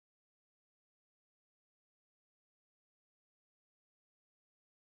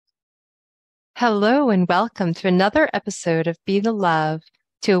Hello and welcome to another episode of Be the Love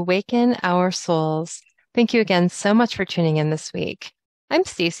to Awaken Our Souls. Thank you again so much for tuning in this week. I'm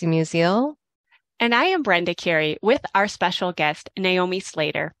Stacy Musial. And I am Brenda Carey with our special guest, Naomi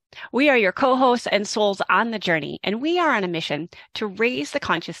Slater. We are your co-hosts and souls on the journey, and we are on a mission to raise the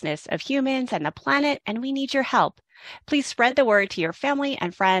consciousness of humans and the planet, and we need your help. Please spread the word to your family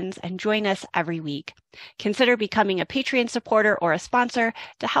and friends and join us every week. Consider becoming a Patreon supporter or a sponsor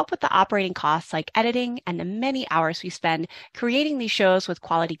to help with the operating costs like editing and the many hours we spend creating these shows with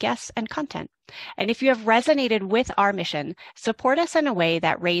quality guests and content. And if you have resonated with our mission, support us in a way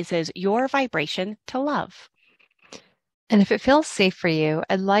that raises your vibration to love. And if it feels safe for you,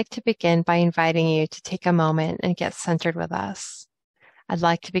 I'd like to begin by inviting you to take a moment and get centered with us. I'd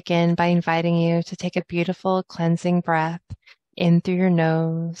like to begin by inviting you to take a beautiful cleansing breath in through your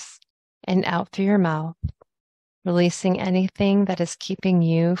nose and out through your mouth, releasing anything that is keeping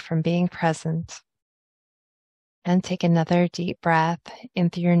you from being present. And take another deep breath in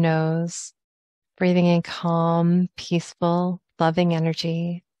through your nose, breathing in calm, peaceful, loving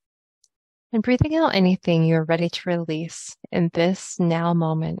energy, and breathing out anything you're ready to release in this now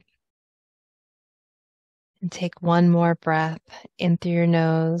moment. And take one more breath in through your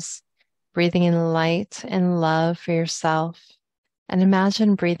nose, breathing in light and love for yourself. And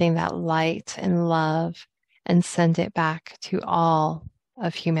imagine breathing that light and love and send it back to all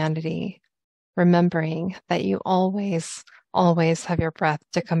of humanity, remembering that you always, always have your breath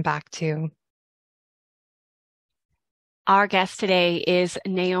to come back to. Our guest today is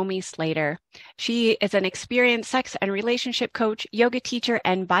Naomi Slater. She is an experienced sex and relationship coach, yoga teacher,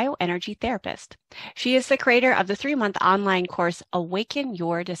 and bioenergy therapist. She is the creator of the 3-month online course, Awaken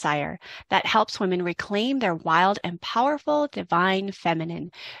Your Desire, that helps women reclaim their wild and powerful divine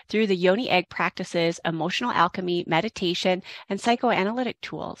feminine through the yoni egg practices, emotional alchemy, meditation, and psychoanalytic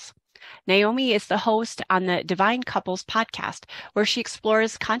tools. Naomi is the host on the Divine Couples podcast, where she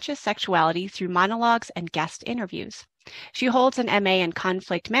explores conscious sexuality through monologues and guest interviews. She holds an MA in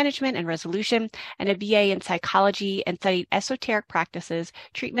conflict management and resolution and a BA in psychology and studied esoteric practices,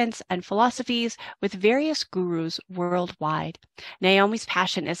 treatments, and philosophies with various gurus worldwide. Naomi's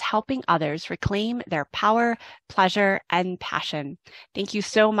passion is helping others reclaim their power, pleasure, and passion. Thank you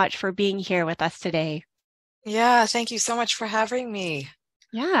so much for being here with us today. Yeah, thank you so much for having me.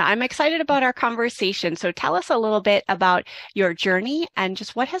 Yeah, I'm excited about our conversation. So tell us a little bit about your journey and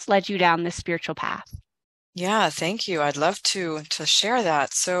just what has led you down this spiritual path. Yeah, thank you. I'd love to share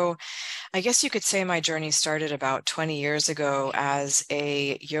that. So I guess you could say my journey started about 20 years ago as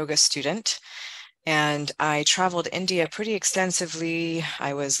a yoga student. And I traveled India pretty extensively.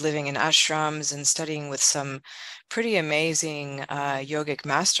 I was living in ashrams and studying with some pretty amazing yogic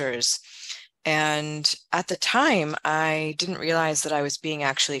masters. And at the time, I didn't realize that I was being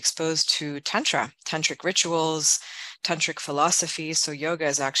actually exposed to tantric rituals, tantric philosophy. So yoga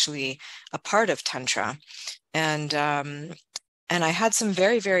is actually a part of tantra. And I had some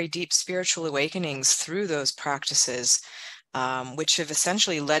very, very deep spiritual awakenings through those practices, which have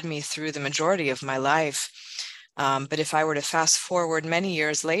essentially led me through the majority of my life. But if I were to fast forward many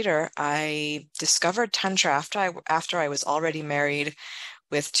years later, I discovered tantra after I was already married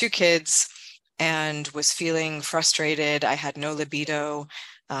with 2 kids and was feeling frustrated. I had no libido.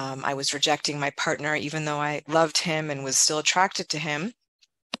 I was rejecting my partner, even though I loved him and was still attracted to him.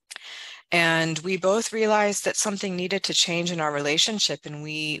 And we both realized that something needed to change in our relationship, and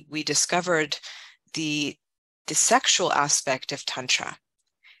we discovered the sexual aspect of tantra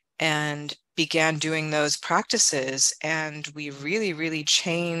and began doing those practices. And we really, really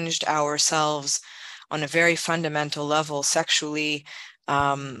changed ourselves on a very fundamental level sexually.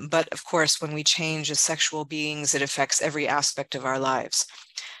 But of course, when we change as sexual beings, it affects every aspect of our lives.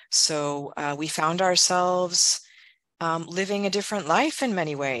 So we found ourselves living a different life in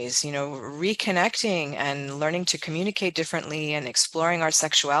many ways, reconnecting and learning to communicate differently and exploring our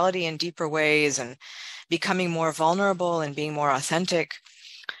sexuality in deeper ways and becoming more vulnerable and being more authentic.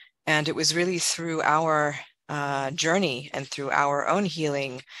 And it was really through our journey and through our own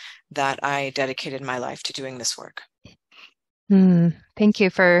healing that I dedicated my life to doing this work. Thank you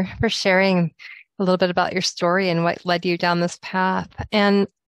for sharing a little bit about your story and what led you down this path. And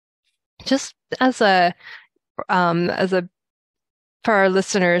just as a for our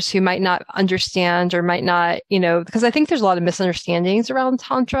listeners who might not understand or might not, because I think there's a lot of misunderstandings around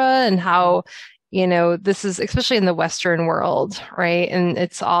Tantra and how, this is especially in the Western world, right? And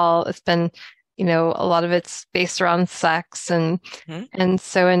it's been, a lot of it's based around sex and I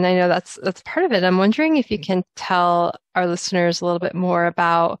know that's part of it. I'm wondering if you can tell our listeners a little bit more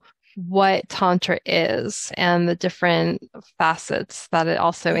about what Tantra is and the different facets that it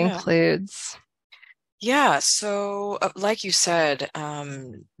also includes. Yeah, so like you said,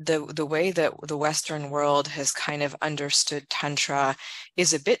 the way that the Western world has kind of understood Tantra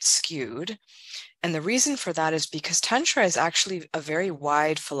is a bit skewed. And the reason for that is because Tantra is actually a very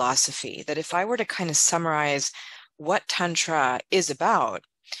wide philosophy that if I were to kind of summarize what Tantra is about,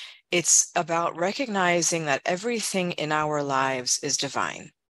 it's about recognizing that everything in our lives is divine.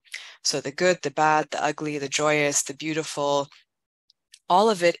 So the good, the bad, the ugly, the joyous, the beautiful, all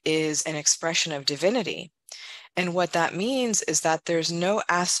of it is an expression of divinity. And what that means is that there's no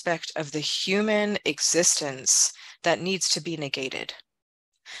aspect of the human existence that needs to be negated.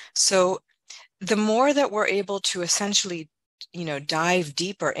 So the more that we're able to essentially, dive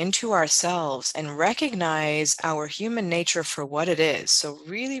deeper into ourselves and recognize our human nature for what it is. So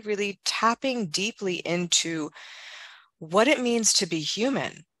really, really tapping deeply into what it means to be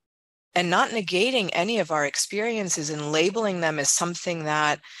human and not negating any of our experiences and labeling them as something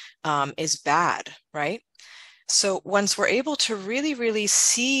that is bad, right? So once we're able to really, really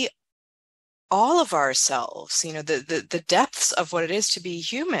see all of ourselves, the depths of what it is to be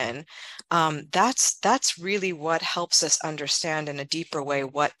human, that's really what helps us understand in a deeper way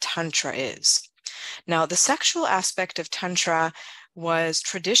what Tantra is. Now, the sexual aspect of Tantra was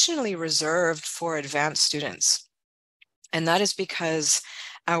traditionally reserved for advanced students. And that is because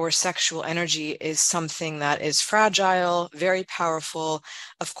our sexual energy is something that is fragile, very powerful,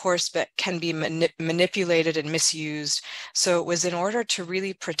 of course, but can be manipulated and misused. So it was in order to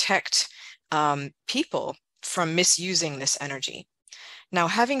really protect people from misusing this energy. Now,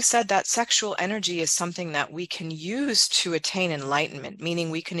 having said that, sexual energy is something that we can use to attain enlightenment,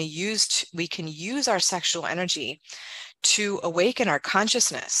 meaning we can use our sexual energy to awaken our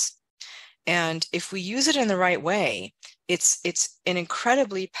consciousness. And if we use it in the right way, it's an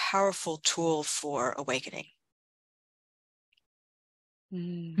incredibly powerful tool for awakening.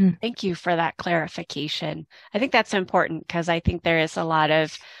 Thank you for that clarification. I think that's important because I think there is a lot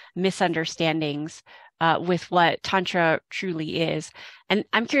of misunderstandings with what Tantra truly is. And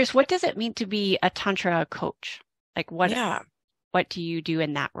I'm curious, what does it mean to be a Tantra coach? Like what do you do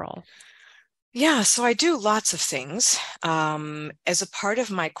in that role? Yeah, so I do lots of things. As a part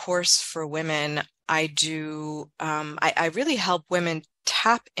of my course for women, I really help women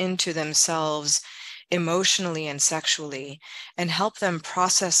tap into themselves emotionally and sexually and help them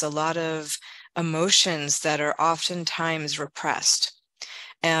process a lot of emotions that are oftentimes repressed.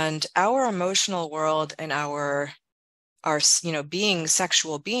 And our emotional world and our being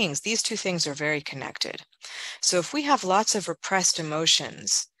sexual beings, these two things are very connected. So if we have lots of repressed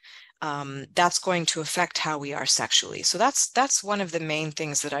emotions, that's going to affect how we are sexually. So that's one of the main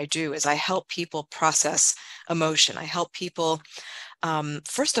things that I do is I help people process emotion. I help people,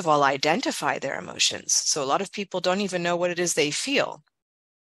 first of all, identify their emotions. So a lot of people don't even know what it is they feel.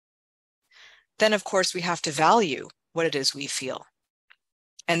 Then, of course, we have to value what it is we feel.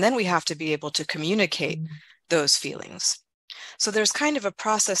 And then we have to be able to communicate those feelings. So there's kind of a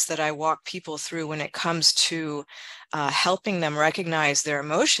process that I walk people through when it comes to helping them recognize their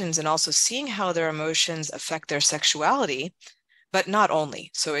emotions and also seeing how their emotions affect their sexuality, but not only.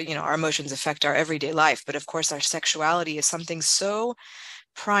 So, our emotions affect our everyday life, but of course, our sexuality is something so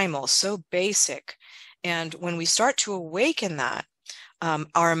primal, so basic. And when we start to awaken that,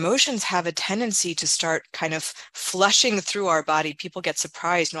 our emotions have a tendency to start kind of flushing through our body. People get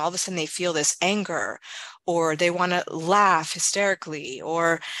surprised and all of a sudden they feel this anger or they want to laugh hysterically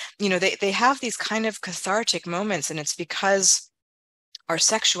or, they have these kind of cathartic moments. And it's because our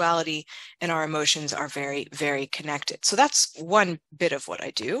sexuality and our emotions are very, very connected. So that's one bit of what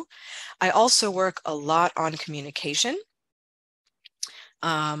I do. I also work a lot on communication.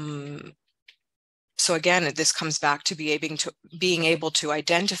 So again, this comes back to being able to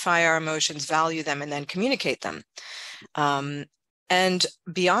identify our emotions, value them, and then communicate them. And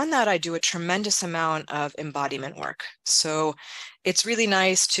beyond that, I do a tremendous amount of embodiment work. So it's really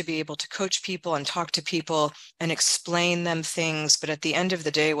nice to be able to coach people and talk to people and explain them things. But at the end of the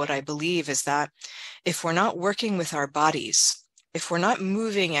day, what I believe is that if we're not working with our bodies, if we're not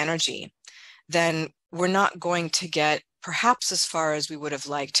moving energy, then we're not going to get perhaps as far as we would have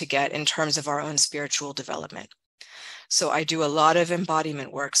liked to get in terms of our own spiritual development. So I do a lot of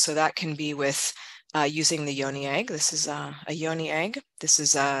embodiment work. So that can be with using the yoni egg. This is a yoni egg. This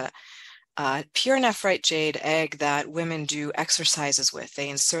is a pure nephrite jade egg that women do exercises with. They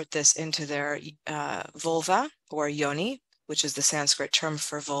insert this into their vulva or yoni, which is the Sanskrit term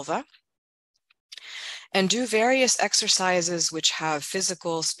for vulva, and do various exercises which have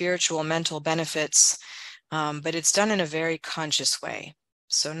physical, spiritual, mental benefits, but it's done in a very conscious way.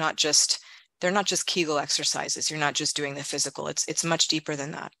 So they're not just Kegel exercises. You're not just doing the physical. It's much deeper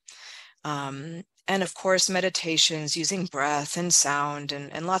than that. And of course, meditations using breath and sound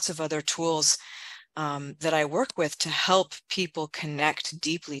and lots of other tools that I work with to help people connect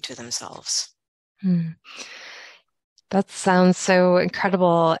deeply to themselves. Hmm. That sounds so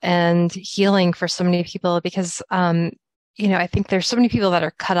incredible and healing for so many people because, I think there's so many people that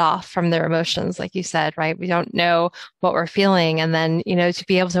are cut off from their emotions, like you said, right? We don't know what we're feeling. And then, to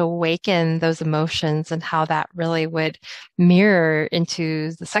be able to awaken those emotions and how that really would mirror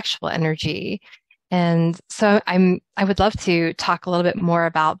into the sexual energy. And so I would love to talk a little bit more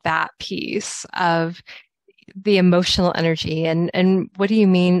about that piece of the emotional energy and what do you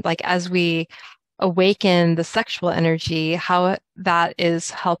mean, like as we awaken the sexual energy, how that is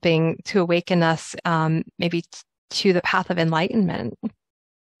helping to awaken us maybe to the path of enlightenment.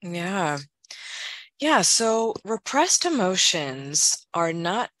 Yeah. Yeah. So repressed emotions are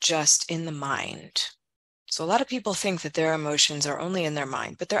not just in the mind. So a lot of people think that their emotions are only in their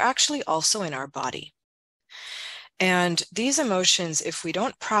mind, but they're actually also in our body. And these emotions, if we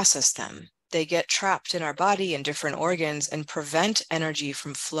don't process them, they get trapped in our body in different organs and prevent energy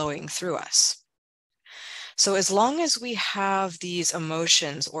from flowing through us. So as long as we have these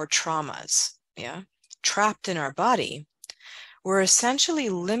emotions or traumas, trapped in our body, we're essentially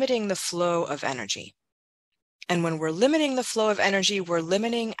limiting the flow of energy. And when we're limiting the flow of energy, we're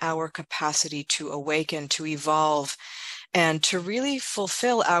limiting our capacity to awaken, to evolve, and to really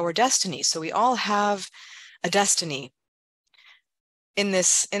fulfill our destiny. So we all have a destiny in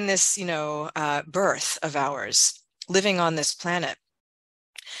this birth of ours, living on this planet.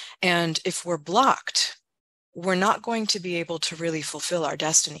 And if we're blocked, we're not going to be able to really fulfill our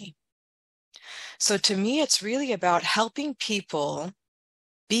destiny. So to me, it's really about helping people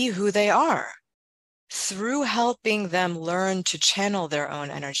be who they are through helping them learn to channel their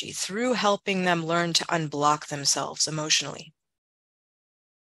own energy, through helping them learn to unblock themselves emotionally.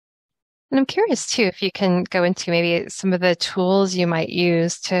 And I'm curious too if you can go into maybe some of the tools you might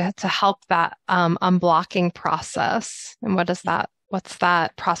use to help that unblocking process. And what's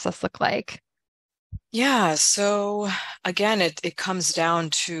that process look like? Yeah, so again, it comes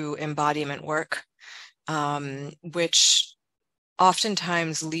down to embodiment work, which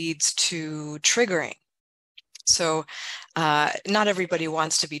oftentimes leads to triggering. So not everybody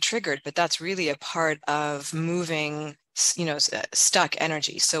wants to be triggered, but that's really a part of moving, stuck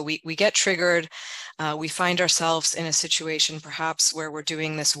energy. So we get triggered, we find ourselves in a situation perhaps where we're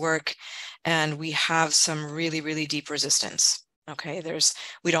doing this work and we have some really, really deep resistance. Okay,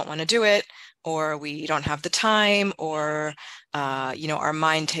 we don't want to do it, or we don't have the time, or our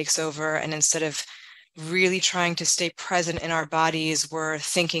mind takes over, and instead of really trying to stay present in our bodies, we're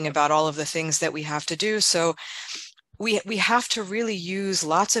thinking about all of the things that we have to do. So we have to really use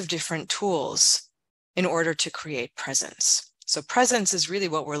lots of different tools in order to create presence. So presence is really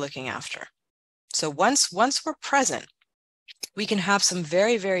what we're looking after. So once we're present, we can have some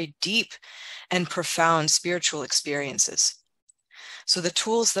very, very deep and profound spiritual experiences. So the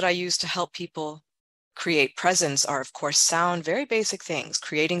tools that I use to help people create presence are, of course, sound, very basic things,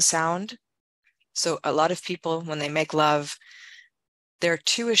 creating sound. So a lot of people, when they make love, they're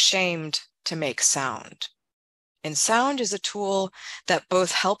too ashamed to make sound. And sound is a tool that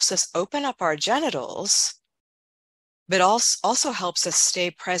both helps us open up our genitals, but also helps us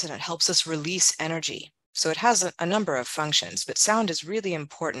stay present. It helps us release energy. So it has a number of functions, but sound is really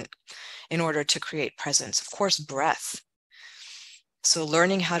important in order to create presence. Of course, breath. So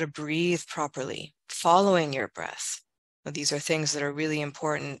learning how to breathe properly, following your breath. These are things that are really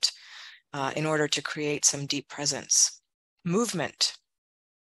important in order to create some deep presence. Movement.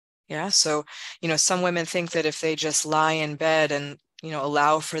 Yeah. So, some women think that if they just lie in bed and,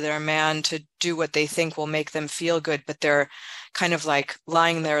 allow for their man to do what they think will make them feel good, but they're kind of like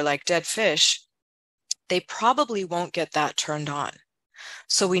lying there like dead fish, they probably won't get that turned on.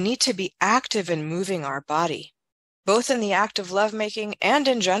 So we need to be active in moving our body, both in the act of lovemaking and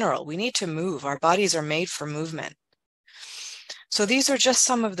in general. We need to move. Our bodies are made for movement. So these are just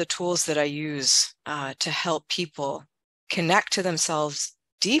some of the tools that I use to help people connect to themselves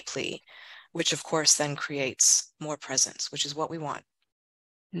deeply, which of course then creates more presence, which is what we want.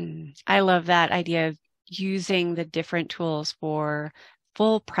 I love that idea of using the different tools for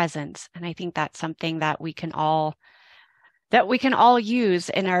full presence. And I think that's something that we can all use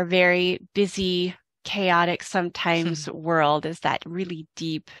in our very busy, chaotic, sometimes world, is that really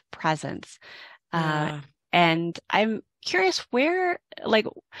deep presence. And I'm curious, where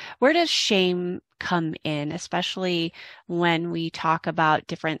does shame come in, especially when we talk about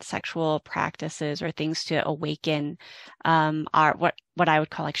different sexual practices or things to awaken our what I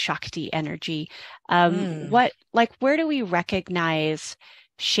would call like Shakti energy. Where do we recognize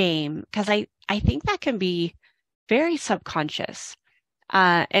shame? Because I think that can be very subconscious.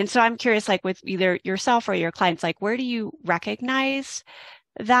 And so I'm curious, like with either yourself or your clients, like where do you recognize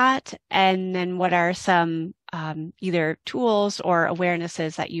that? And then what are some either tools or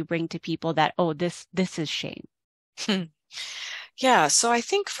awarenesses that you bring to people that, oh, this is shame? Yeah, so I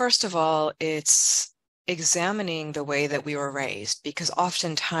think first of all, it's examining the way that we were raised, because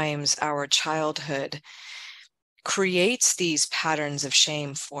oftentimes our childhood creates these patterns of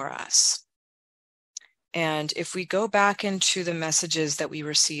shame for us. And if we go back into the messages that we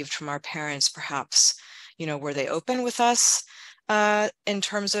received from our parents, perhaps, were they open with us in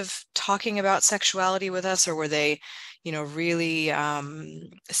terms of talking about sexuality with us, or were they, really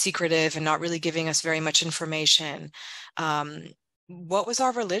secretive and not really giving us very much information? What was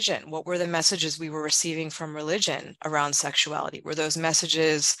our religion? What were the messages we were receiving from religion around sexuality? Were those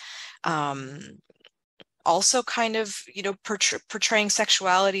messages also kind of, portraying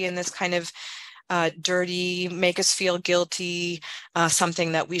sexuality in this kind of dirty, make us feel guilty,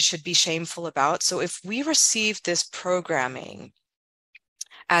 something that we should be shameful about? So if we received this programming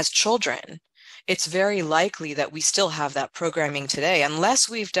as children, it's very likely that we still have that programming today, unless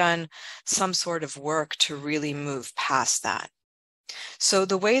we've done some sort of work to really move past that. So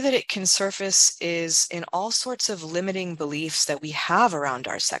the way that it can surface is in all sorts of limiting beliefs that we have around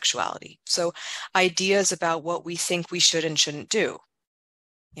our sexuality. So ideas about what we think we should and shouldn't do.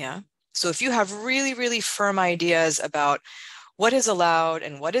 Yeah. So if you have really, really firm ideas about what is allowed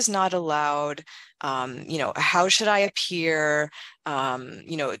and what is not allowed, how should I appear?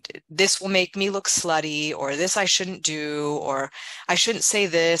 This will make me look slutty, or this I shouldn't do, or I shouldn't say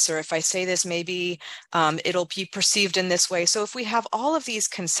this, or if I say this, maybe it'll be perceived in this way. So if we have all of these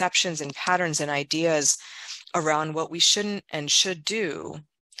conceptions and patterns and ideas around what we shouldn't and should do,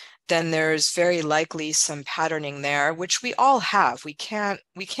 then there's very likely some patterning there, which we all have. We can't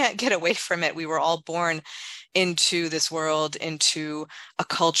get away from it. We were all born into this world, into a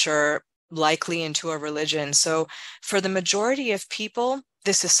culture, likely into a religion. So for the majority of people,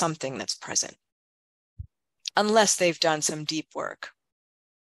 this is something that's present, unless they've done some deep work.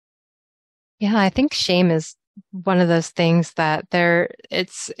 Yeah, I think shame is one of those things that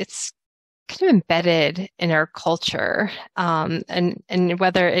it's kind of embedded in our culture. And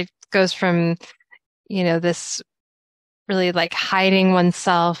whether it goes from, this really like hiding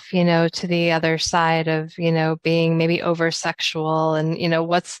oneself, to the other side of, being maybe over sexual and,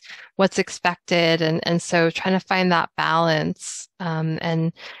 what's expected. And so trying to find that balance,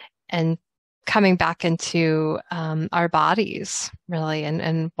 and coming back into, our bodies really,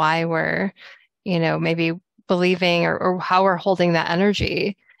 and why we're, maybe believing or how we're holding that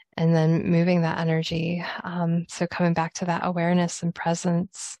energy and then moving that energy. So coming back to that awareness and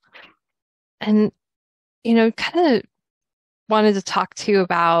presence. And, kind of wanted to talk to you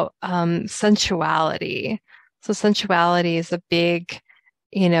about sensuality. So sensuality is a big,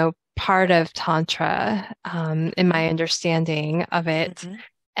 part of Tantra, in my understanding of it. Mm-hmm.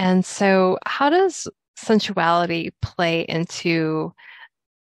 And so how does sensuality play into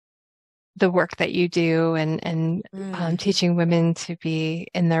the work that you do and teaching women to be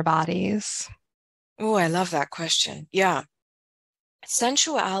in their bodies? Oh, I love that question. Yeah.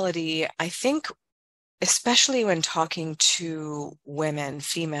 Sensuality, I think, especially when talking to women,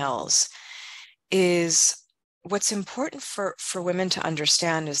 females, is what's important for women to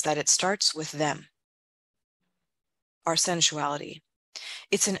understand is that it starts with them, our sensuality.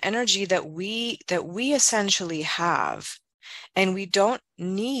 It's an energy that we essentially have, and we don't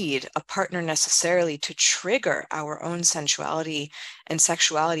need a partner necessarily to trigger our own sensuality and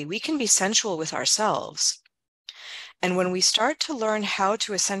sexuality. We can be sensual with ourselves. And when we start to learn how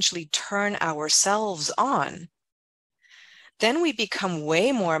to essentially turn ourselves on, then we become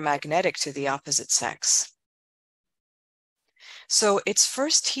way more magnetic to the opposite sex. So it's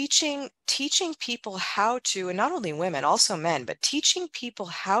first teaching people how to, and not only women, also men, but teaching people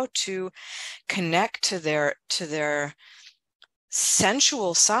how to connect to their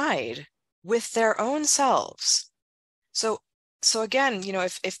sensual side with their own selves. So again,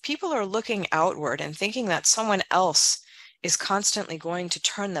 if people are looking outward and thinking that someone else is constantly going to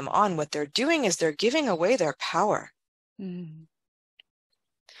turn them on, what they're doing is they're giving away their power. Mm.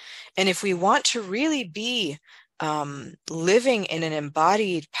 And if we want to really be living in an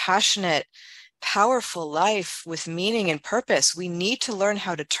embodied, passionate, powerful life with meaning and purpose, we need to learn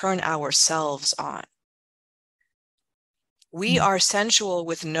how to turn ourselves on. We are sensual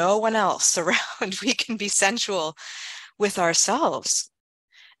with no one else around. We can be sensual with ourselves.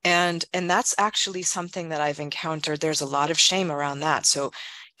 And that's actually something that I've encountered. There's a lot of shame around that. So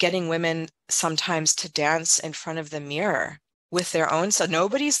getting women sometimes to dance in front of the mirror with their own, so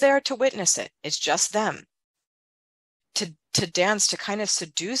nobody's there to witness it. It's just them. To dance, to kind of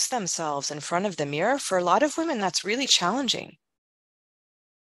seduce themselves in front of the mirror, for a lot of women, that's really challenging.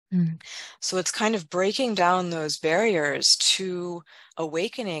 So it's kind of breaking down those barriers to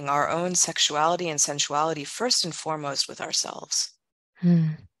awakening our own sexuality and sensuality first and foremost with ourselves.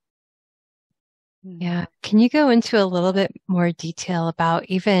 Yeah. Can you go into a little bit more detail about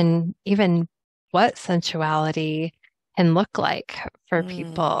even what sensuality can look like for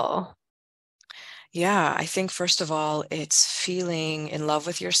people? Yeah, I think first of all, it's feeling in love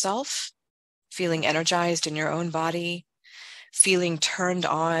with yourself, feeling energized in your own body, feeling turned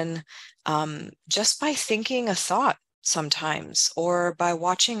on just by thinking a thought sometimes, or by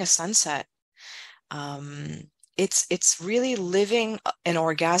watching a sunset. It's really living an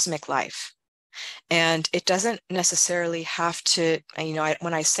orgasmic life. And it doesn't necessarily have to,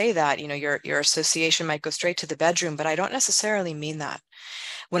 when I say that, your association might go straight to the bedroom, but I don't necessarily mean that.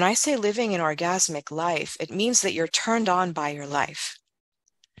 When I say living an orgasmic life, it means that you're turned on by your life.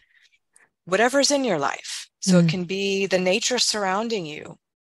 Whatever's in your life. So it can be the nature surrounding you.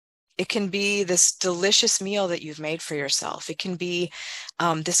 It can be this delicious meal that you've made for yourself. It can be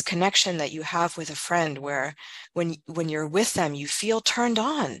this connection that you have with a friend where when you're with them, you feel turned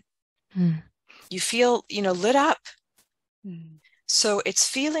on. You feel, lit up. So it's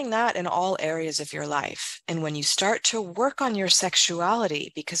feeling that in all areas of your life. And when you start to work on your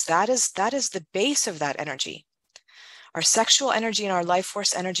sexuality, because that is the base of that energy. Our sexual energy and our life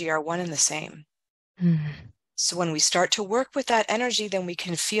force energy are one and the same. So when we start to work with that energy, then we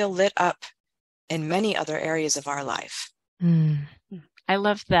can feel lit up in many other areas of our life. I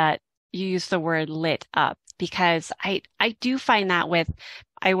love that you use the word lit up, because I do find that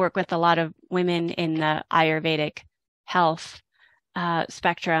I work with a lot of women in the Ayurvedic health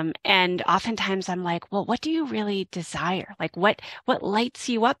spectrum. And oftentimes I'm like, well, what do you really desire? Like what lights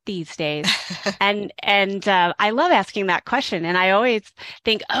you up these days? And I love asking that question. And I always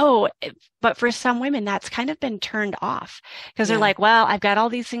think, but for some women, that's kind of been turned off because they're like, well, I've got all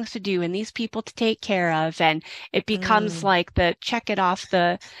these things to do and these people to take care of. And it becomes like the check it off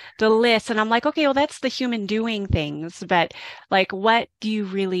the list. And I'm like, okay, well, that's the human doing things. But like, what do you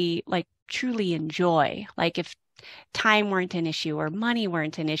really like truly enjoy? Like if time weren't an issue or money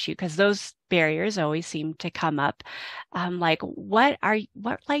weren't an issue, because those barriers always seem to come up. Like what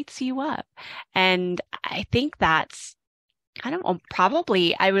lights you up? And I think that's, I don't know,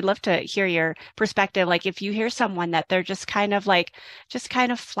 probably I would love to hear your perspective. Like if you hear someone that they're just kind of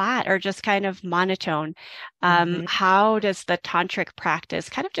flat or just kind of monotone, how does the tantric practice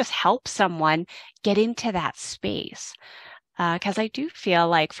kind of just help someone get into that space? Because I do feel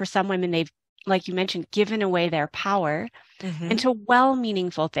like for some women, they've, like you mentioned, given away their power into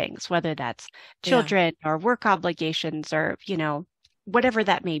well-meaningful things, whether that's children or work obligations or, whatever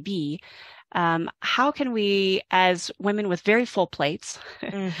that may be. How can we, as women with very full plates,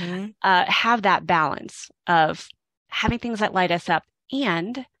 have that balance of having things that light us up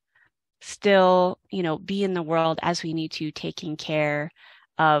and still, be in the world as we need to, taking care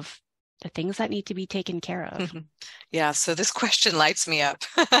of the things that need to be taken care of? Yeah, so this question lights me up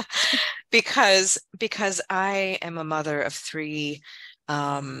because I am a mother of three.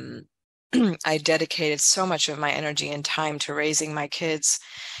 I dedicated so much of my energy and time to raising my kids.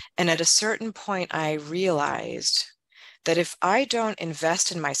 And at a certain point, I realized that if I don't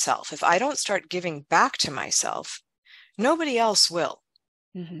invest in myself, if I don't start giving back to myself, nobody else will.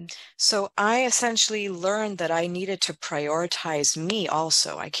 So I essentially learned that I needed to prioritize me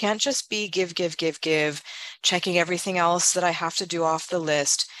also. I can't just be give, checking everything else that I have to do off the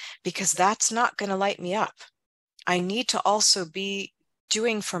list, because that's not going to light me up. I need to also be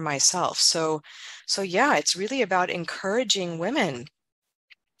doing for myself. So yeah, it's really about encouraging women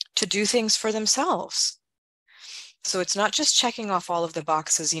to do things for themselves. So it's not just checking off all of the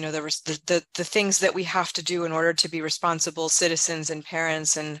boxes, the things that we have to do in order to be responsible citizens and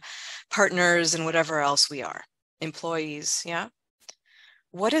parents and partners and whatever else we are, employees, yeah?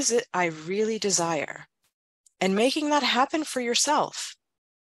 What is it I really desire? And making that happen for yourself.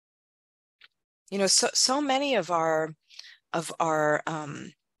 So many of our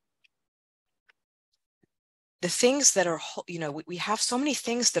the things that are, we have so many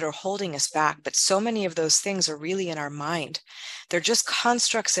things that are holding us back, but so many of those things are really in our mind. They're just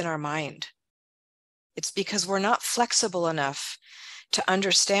constructs in our mind. It's because we're not flexible enough to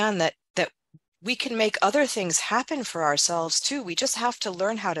understand that we can make other things happen for ourselves too. We just have to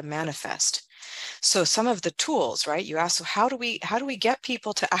learn how to manifest. So some of the tools, right? You ask, so how do we get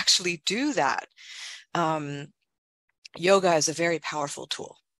people to actually do that? Yoga is a very powerful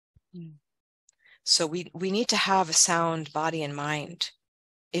tool. So we need to have a sound body and mind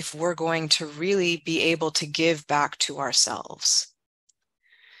if we're going to really be able to give back to ourselves.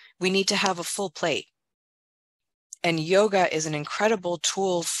 We need to have a full plate. And yoga is an incredible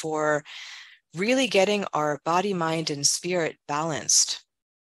tool for really getting our body, mind, and spirit balanced.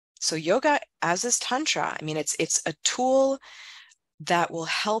 So yoga, as is tantra, I mean, it's a tool that will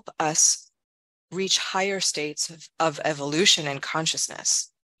help us reach higher states of evolution and consciousness.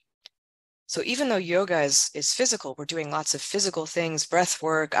 So even though yoga is physical, we're doing lots of physical things, breath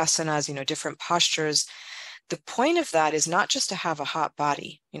work, asanas, different postures. The point of that is not just to have a hot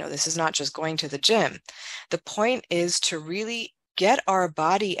body. This is not just going to the gym. The point is to really get our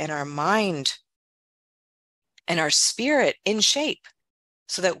body and our mind and our spirit in shape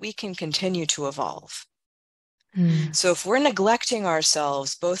so that we can continue to evolve. Mm. So if we're neglecting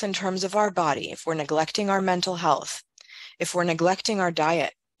ourselves, both in terms of our body, if we're neglecting our mental health, if we're neglecting our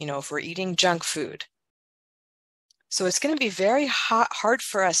diet, if we're eating junk food, so it's going to be very hard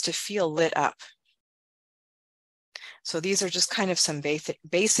for us to feel lit up. So these are just kind of some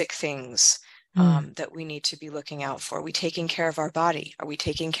basic things that we need to be looking out for. Are we taking care of our body? Are we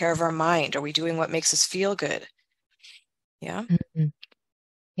taking care of our mind? Are we doing what makes us feel good? Yeah. Mm-hmm.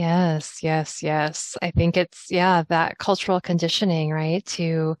 Yes, yes, yes. I think it's, yeah, that cultural conditioning, right?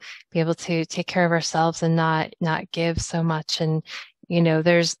 To be able to take care of ourselves and not give so much. And,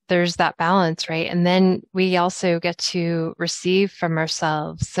 there's that balance, right? And then we also get to receive from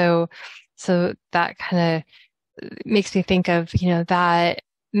ourselves. So that kind of makes me think of, that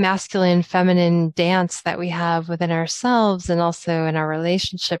masculine, feminine dance that we have within ourselves and also in our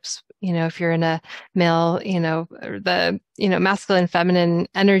relationships. If you're in a male, or the, masculine, feminine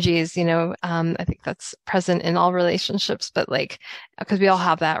energies, I think that's present in all relationships, but like, because we all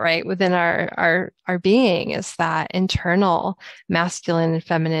have that, right? Within our being is that internal masculine and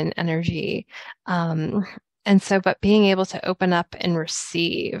feminine energy. But being able to open up and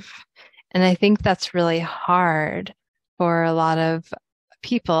receive. And I think that's really hard for a lot of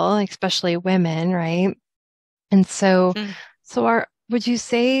people, especially women, right? And so, Mm. would you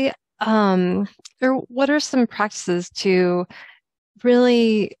say, or what are some practices to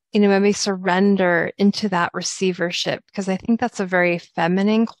really, maybe surrender into that receivership? Because I think that's a very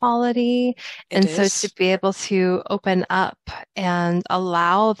feminine quality. It And so to is. be able to open up and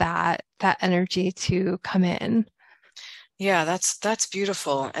allow that energy to come in. Yeah, that's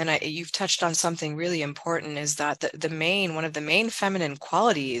beautiful. And you've touched on something really important, is that one of the main feminine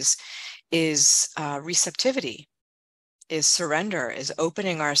qualities is receptivity, is surrender, is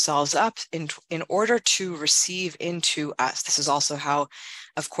opening ourselves up in order to receive into us. This is also how,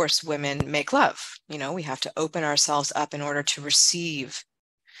 of course, women make love. We have to open ourselves up in order to receive.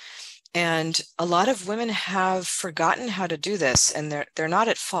 And a lot of women have forgotten how to do this, and they're not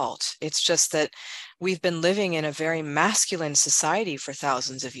at fault. It's just that we've been living in a very masculine society for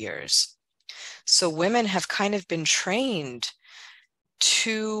thousands of years. So women have kind of been trained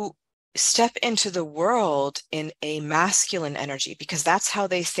to step into the world in a masculine energy because that's how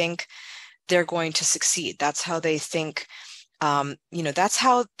they think they're going to succeed. That's how they think, that's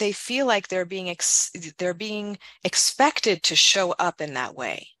how they feel like they're being expected to show up in that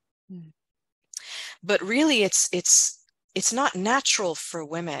way. But really, it's not natural for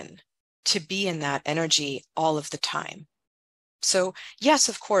women to be in that energy all of the time. So yes,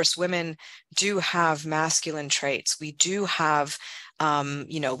 of course, women do have masculine traits. We do have,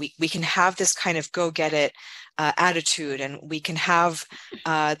 we can have this kind of go get it attitude, and we can have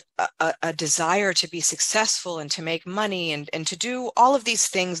a desire to be successful and to make money and to do all of these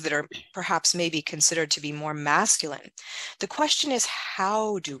things that are perhaps maybe considered to be more masculine. The question is,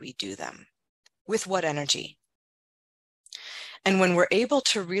 how do we do them? With what energy? And when we're able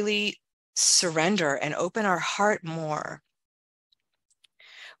to really surrender and open our heart more,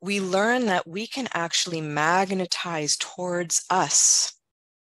 we learn that we can actually magnetize towards us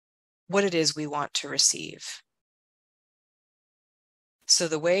what it is we want to receive. So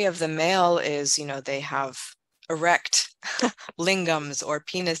the way of the male is, they have erect lingams or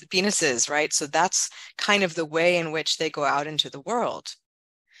penises, right? So that's kind of the way in which they go out into the world.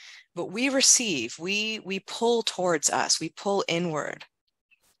 But we receive, we pull towards us, we pull inward.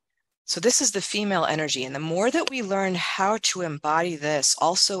 So this is the female energy. And the more that we learn how to embody this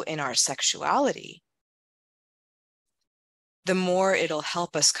also in our sexuality, the more it'll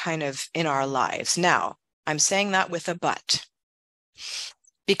help us kind of in our lives. Now, I'm saying that with a but,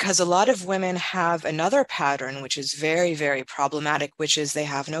 because a lot of women have another pattern, which is very, very problematic, which is they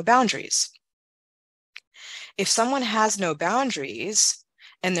have no boundaries. If someone has no boundaries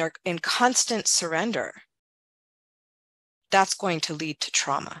and they're in constant surrender, that's going to lead to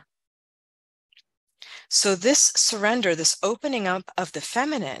trauma. So this surrender, this opening up of the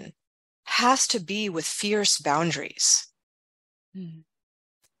feminine, has to be with fierce boundaries. Mm.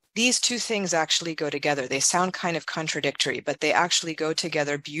 These two things actually go together. They sound kind of contradictory, but they actually go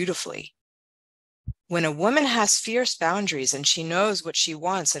together beautifully. When a woman has fierce boundaries and she knows what she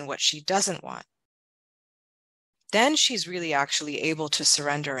wants and what she doesn't want, then she's really actually able to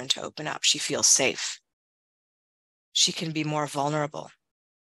surrender and to open up. She feels safe. She can be more vulnerable.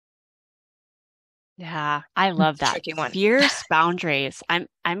 Yeah, I love that. Tricky one. Fierce boundaries.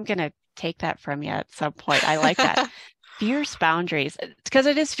 I'm gonna take that from you at some point. I like that. Fierce boundaries, because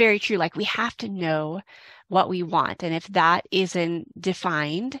it is very true. Like we have to know what we want. And if that isn't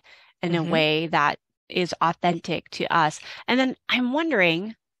defined in a way that is authentic to us, and then I'm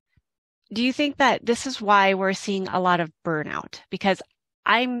wondering, do you think that this is why we're seeing a lot of burnout? Because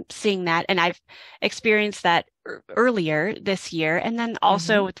I'm seeing that, and I've experienced that earlier this year, and then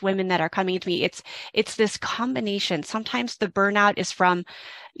also with women that are coming to me, it's this combination. Sometimes the burnout is from,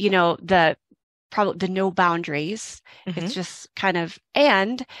 the probably the no boundaries. It's just kind of,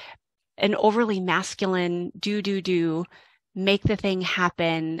 and an overly masculine do, make the thing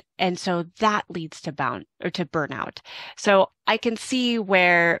happen. And so that leads to burnout. So I can see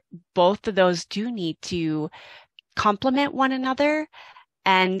where both of those do need to complement one another.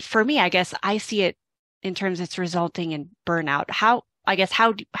 And for me, I guess I see it in terms it's resulting in burnout. How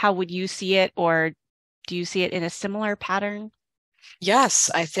would you see it, or do you see it in a similar pattern? Yes,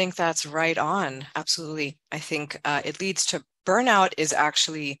 I think that's right on. Absolutely. I think it leads to burnout is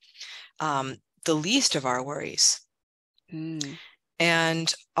actually the least of our worries.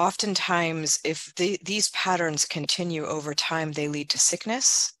 And oftentimes, if these patterns continue over time, they lead to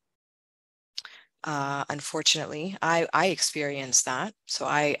sickness. Unfortunately, I experienced that. So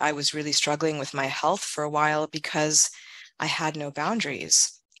I was really struggling with my health for a while because I had no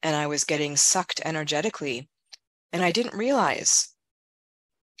boundaries and I was getting sucked energetically and I didn't realize.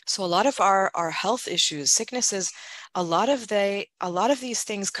 So a lot of our health issues, sicknesses, a lot of these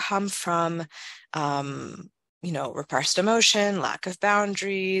things come from repressed emotion, lack of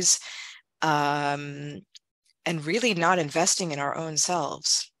boundaries, and really not investing in our own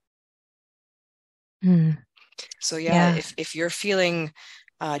selves. So yeah, if you're feeling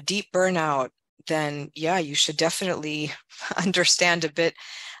deep burnout, then yeah, you should definitely understand a bit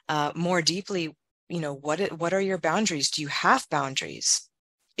more deeply, what are your boundaries? Do you have boundaries?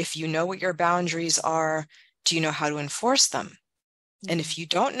 If you know what your boundaries are, do you know how to enforce them? And if you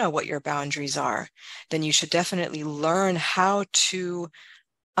don't know what your boundaries are, then you should definitely learn how to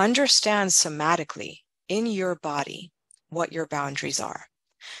understand somatically in your body what your boundaries are.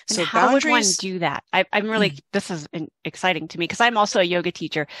 And So how would one boundaries, do that? I'm really, this is exciting to me because I'm also a yoga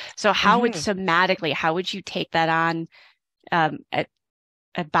teacher. So how would how would you take that on at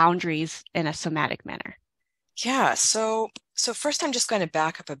boundaries in a somatic manner? Yeah, so first I'm just going to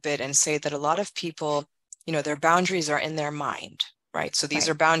back up a bit and say that a lot of people, their boundaries are in their mind, right? So these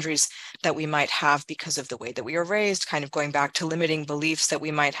are boundaries that we might have because of the way that we are raised, kind of going back to limiting beliefs that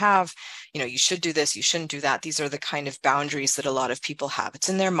we might have, you should do this, you shouldn't do that. These are the kind of boundaries that a lot of people have. It's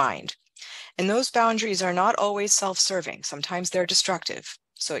in their mind. And those boundaries are not always self-serving. Sometimes they're destructive.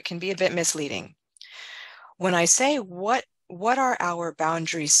 So it can be a bit misleading. When I say what are our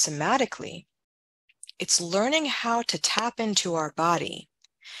boundaries somatically, it's learning how to tap into our body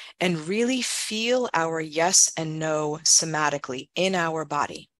and really feel our yes and no somatically in our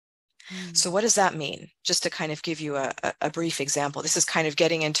body. So what does that mean? Just to kind of give you a brief example. This is kind of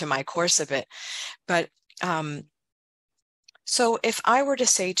getting into my course a bit. But so if I were to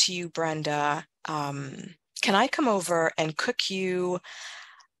say to you, Brenda, can I come over and cook you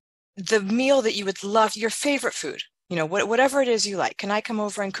the meal that you would love, your favorite food? Whatever it is you like. Can I come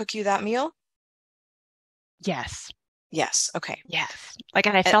over and cook you that meal? Yes. Yes. Okay. Yes. Like,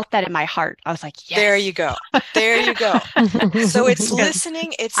 and I felt that in my heart. I was like, yes. There you go. There you go. So it's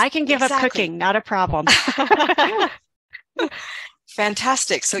listening. I can give up cooking, not a problem.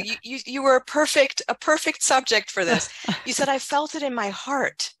 Fantastic. So you were a perfect subject for this. You said, I felt it in my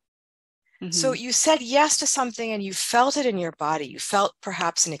heart. So you said yes to something and you felt it in your body. You felt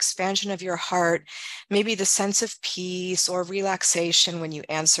perhaps an expansion of your heart, maybe the sense of peace or relaxation when you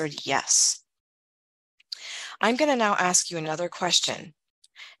answered yes. I'm going to now ask you another question,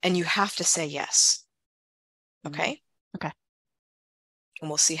 and you have to say yes. Okay? Okay. And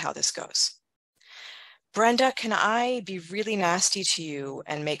we'll see how this goes. Brenda, can I be really nasty to you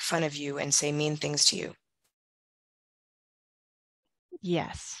and make fun of you and say mean things to you?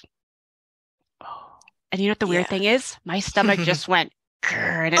 Yes. Oh. And you know what the weird thing is? My stomach just went,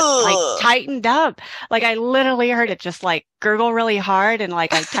 and it like Ugh. tightened up. Like I literally heard it just like gurgle really hard and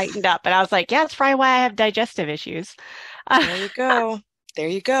like I tightened up. And I was like, yeah, it's probably why I have digestive issues. There you go. There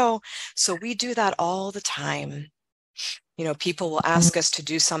you go. So we do that all the time. You know, people will ask us to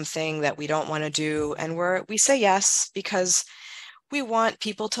do something that we don't want to do, and we say yes because we want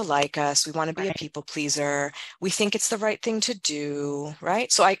people to like us. We want to be a Right. people pleaser. We think it's the right thing to do,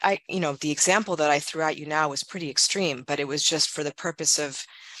 right? So the example that I threw at you now was pretty extreme, but it was just for the purpose of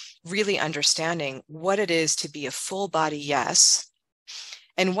really understanding what it is to be a full body yes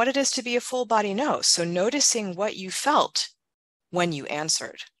and what it is to be a full body no. So noticing what you felt when you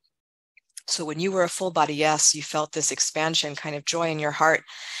answered. So when you were a full body yes, you felt this expansion, kind of joy in your heart.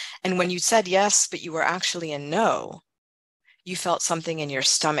 And when you said yes, but you were actually a no, you felt something in your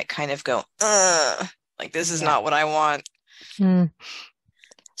stomach kind of go, like this is Yeah. not what I want. Mm,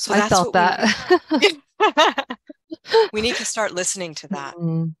 So I that's felt what we that. we need to start listening to that.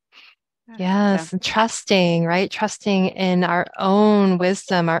 Mm, So, yes, and trusting, right? Trusting in our own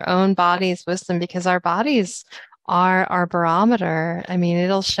wisdom, our own body's wisdom, because our bodies are our barometer. I mean,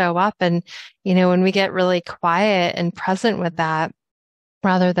 it'll show up. And, when we get really quiet and present with that,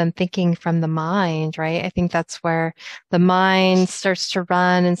 rather than thinking from the mind, right? I think that's where the mind starts to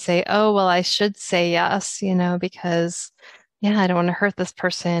run and say, oh, well, I should say yes, because, yeah, I don't want to hurt this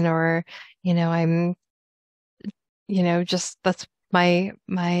person, or, I'm, just that's my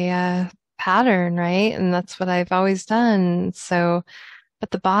pattern, right? And that's what I've always done. So, but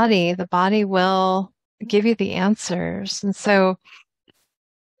the body will give you the answers. And so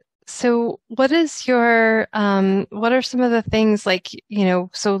what is what are some of the things like,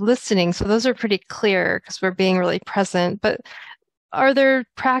 so listening, so those are pretty clear because we're being really present, but are there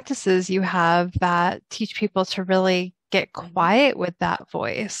practices you have that teach people to really get quiet with that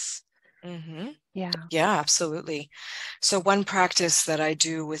voice? Mm-hmm. yeah. Yeah, absolutely. So one practice that I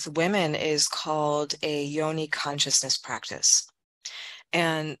do with women is called a yoni consciousness practice.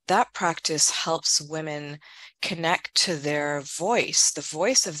 And that practice helps women connect to their voice, the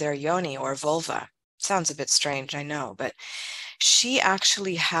voice of their yoni or vulva. Sounds a bit strange, I know, but she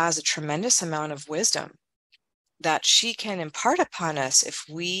actually has a tremendous amount of wisdom that she can impart upon us if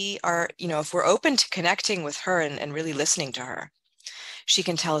we are, if we're open to connecting with her and really listening to her. She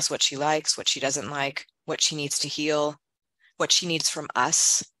can tell us what she likes, what she doesn't like, what she needs to heal, what she needs from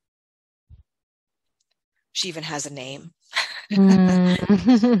us. She even has a name. Mm.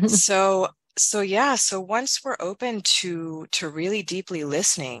 So once we're open to really deeply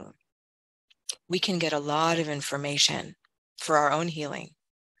listening, we can get a lot of information for our own healing.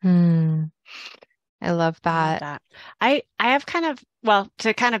 Mm. I love I love that. that. I have kind of, well,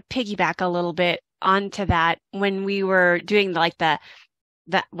 to kind of piggyback a little bit onto that, when we were doing like that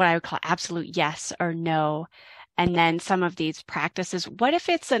what I would call absolute yes or no, and then some of these practices, what if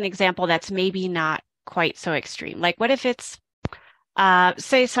it's an example that's maybe not quite so extreme? Like what if it's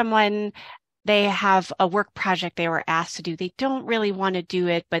say someone, they have a work project they were asked to do. They don't really want to do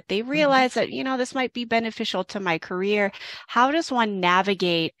it, but they realize that, this might be beneficial to my career. How does one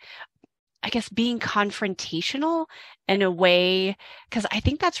navigate, I guess, being confrontational in a way? Because I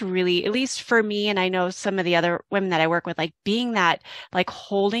think that's really, at least for me, and I know some of the other women that I work with, like being that, like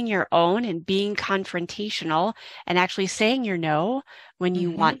holding your own and being confrontational and actually saying your no when you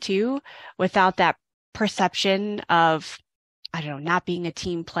Mm-hmm. want to, without that perception of, I don't know, not being a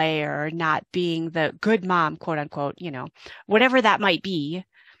team player, or not being the good mom, quote unquote, whatever that might be.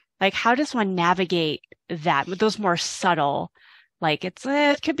 Like, how does one navigate that with those more subtle, like it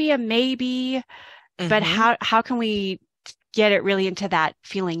could be a maybe, but Mm-hmm. how can we get it really into that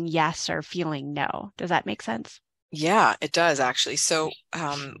feeling yes or feeling no? Does that make sense? Yeah, it does actually. So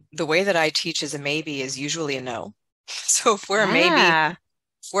the way that I teach as a maybe is usually a no. So Yeah. if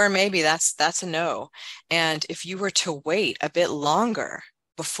we're a maybe, that's a no. And if you were to wait a bit longer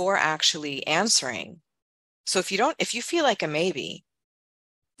before actually answering, so if you feel like a maybe,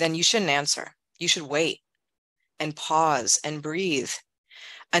 then you shouldn't answer. You should wait and pause and breathe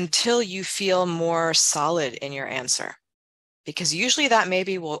until you feel more solid in your answer. Because usually that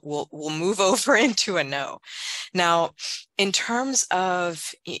maybe will move over into a no. Now, in terms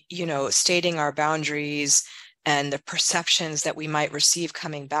of stating our boundaries and the perceptions that we might receive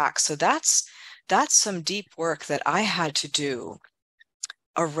coming back, so that's some deep work that I had to do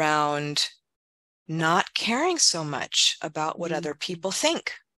around not caring so much about what other people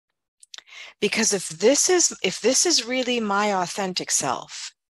think. Because if this is really my authentic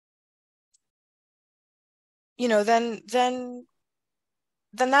self, then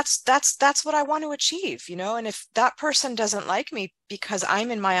that's what I want to achieve, and if that person doesn't like me because I'm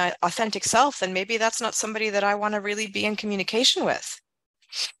in my authentic self, then maybe that's not somebody that I want to really be in communication with.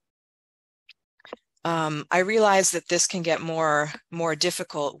 I realize that this can get more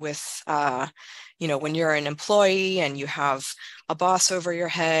difficult with, when you're an employee and you have a boss over your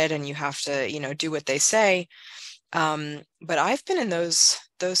head and you have to, do what they say. But I've been in those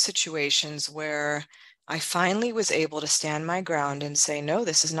situations where I finally was able to stand my ground and say, no,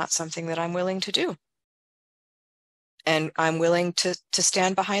 this is not something that I'm willing to do. And I'm willing to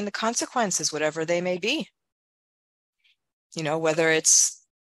stand behind the consequences, whatever they may be. Whether it's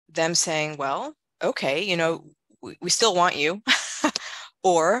them saying, well, okay, we still want you,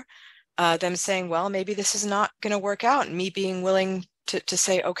 or them saying, well, maybe this is not going to work out, and me being willing to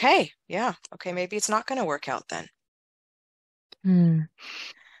say, okay, yeah, okay, maybe it's not going to work out then.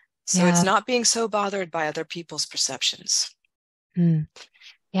 So it's not being so bothered by other people's perceptions.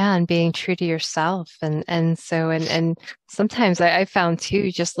 Yeah, and being true to yourself. And sometimes I found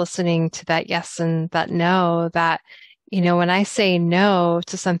too, just listening to that yes and that no, that, when I say no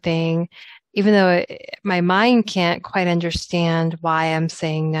to something, even though my mind can't quite understand why I'm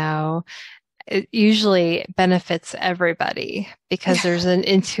saying no, it usually benefits everybody because there's an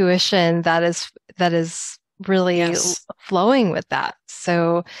intuition that is really flowing with that.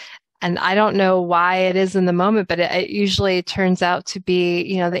 So, and I don't know why it is in the moment, but it usually turns out to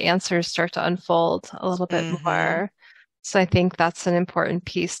be, the answers start to unfold a little bit more. So I think that's an important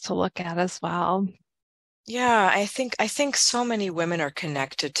piece to look at as well. Yeah, I think so many women are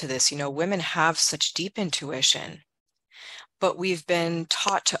connected to this. Women have such deep intuition, but we've been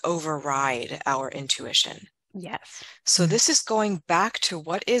taught to override our intuition. Yes. So this is going back to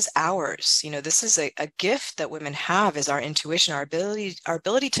what is ours. This is a gift that women have, is our intuition, our ability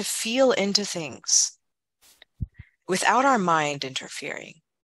to feel into things without our mind interfering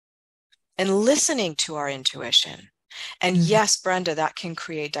and listening to our intuition. And yes, Brenda, that can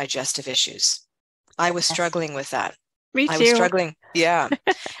create digestive issues. I was struggling with that. Me too. I was struggling. Yeah.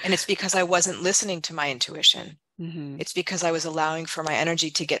 And it's because I wasn't listening to my intuition. It's because I was allowing for my energy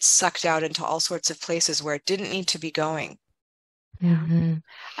to get sucked out into all sorts of places where it didn't need to be going.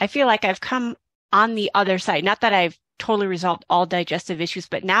 I feel like I've come on the other side. Not that I've totally resolved all digestive issues,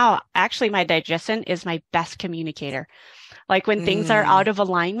 but now actually my digestion is my best communicator. Like when things are out of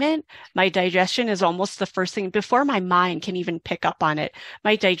alignment, my digestion is almost the first thing before my mind can even pick up on it.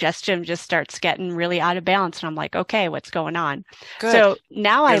 My digestion just starts getting really out of balance. And I'm like, okay, what's going on? Good. So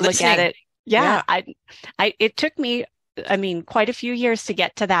now You're I look listening. at it. Yeah. It took me, quite a few years to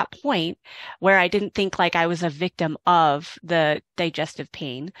get to that point where I didn't think like I was a victim of the digestive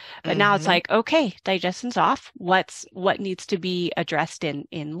pain. But now it's like, okay, digestion's off. What needs to be addressed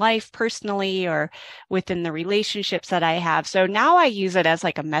in life personally or within the relationships that I have. So now I use it as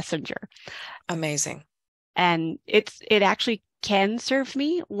like a messenger. Amazing. And it actually can serve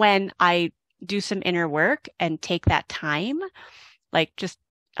me when I do some inner work and take that time, like just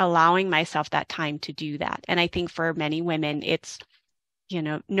allowing myself that time to do that. And I think for many women, it's,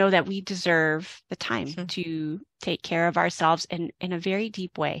 know that we deserve the time to take care of ourselves in a very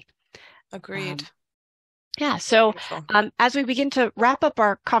deep way. Agreed. So as we begin to wrap up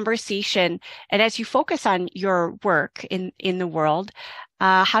our conversation, and as you focus on your work in the world,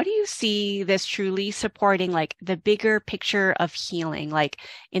 how do you see this truly supporting like the bigger picture of healing, like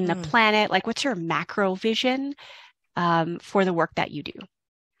in the planet? Like what's your macro vision for the work that you do?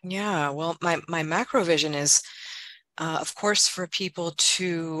 Yeah, well, my macro vision is, of course, for people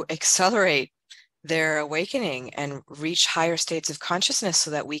to accelerate their awakening and reach higher states of consciousness so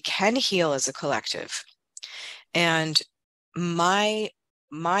that we can heal as a collective. And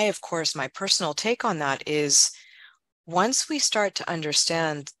of course, my personal take on that is once we start to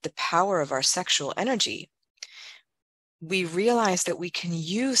understand the power of our sexual energy, we realize that we can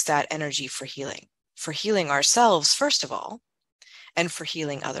use that energy for healing ourselves, first of all, and for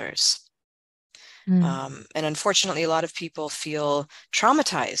healing others. And unfortunately, a lot of people feel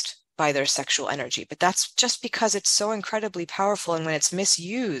traumatized by their sexual energy, but that's just because it's so incredibly powerful. And when it's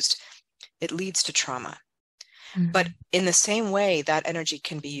misused, it leads to trauma. But in the same way, that energy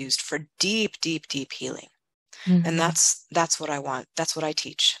can be used for deep, deep, deep healing. And that's what I want. That's what I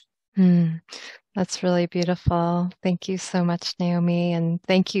teach. That's really beautiful. Thank you so much, Naomi. And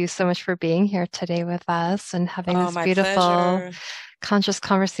thank you so much for being here today with us and having this beautiful, pleasure. Conscious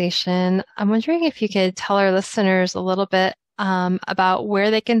conversation. I'm wondering if you could tell our listeners a little bit about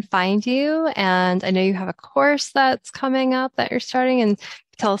where they can find you. And I know you have a course that's coming up that you're starting, and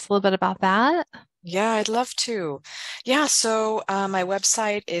tell us a little bit about that. Yeah, I'd love to. Yeah, so my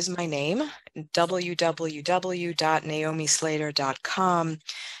website is my name, www.naomislater.com.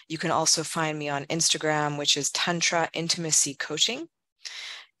 You can also find me on Instagram, which is Tantra Intimacy Coaching.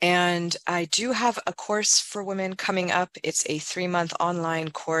 And I do have a course for women coming up. It's a 3-month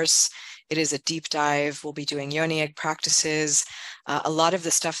online course. It is a deep dive. We'll be doing yoni egg practices. A lot of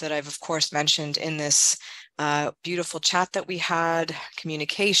the stuff that I've, of course, mentioned in this beautiful chat that we had,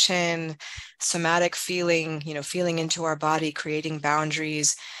 communication, somatic feeling, feeling into our body, creating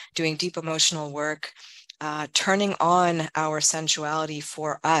boundaries, doing deep emotional work, turning on our sensuality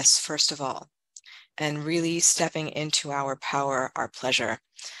for us, first of all, and really stepping into our power, our pleasure,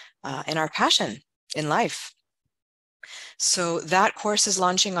 and our passion in life. So that course is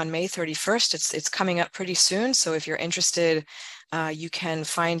launching on May 31st. It's coming up pretty soon. So if you're interested, you can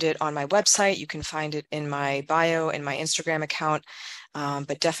find it on my website. You can find it in my bio, in my Instagram account,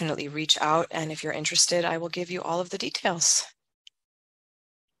 but definitely reach out. And if you're interested, I will give you all of the details.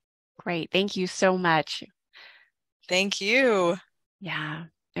 Great. Thank you so much. Thank you. Yeah.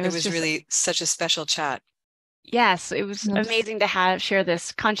 It was really such a special chat. Yes, it was amazing to share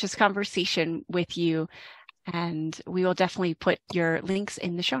this conscious conversation with you. And we will definitely put your links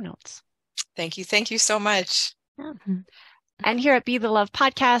in the show notes. Thank you. Thank you so much. Yeah. And here at Be the Love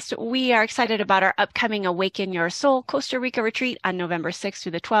podcast, we are excited about our upcoming Awaken Your Soul Costa Rica retreat on November 6th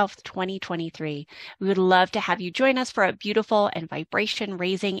through the 12th, 2023. We would love to have you join us for a beautiful and vibration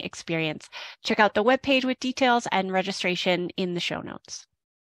raising experience. Check out the webpage with details and registration in the show notes.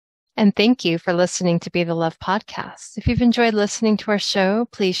 And thank you for listening to Be the Love podcast. If you've enjoyed listening to our show,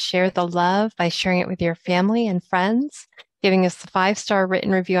 please share the love by sharing it with your family and friends, giving us a 5-star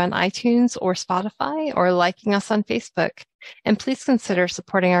written review on iTunes or Spotify, or liking us on Facebook. And please consider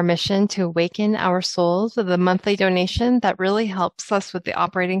supporting our mission to awaken our souls with a monthly donation that really helps us with the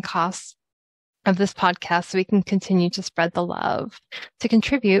operating costs of this podcast so we can continue to spread the love. To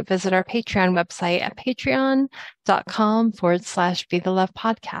contribute, visit our Patreon website at patreon.com/Be the Love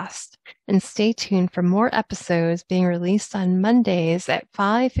podcast. And stay tuned for more episodes being released on Mondays at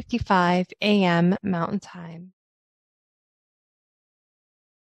 5:55 a.m. Mountain Time.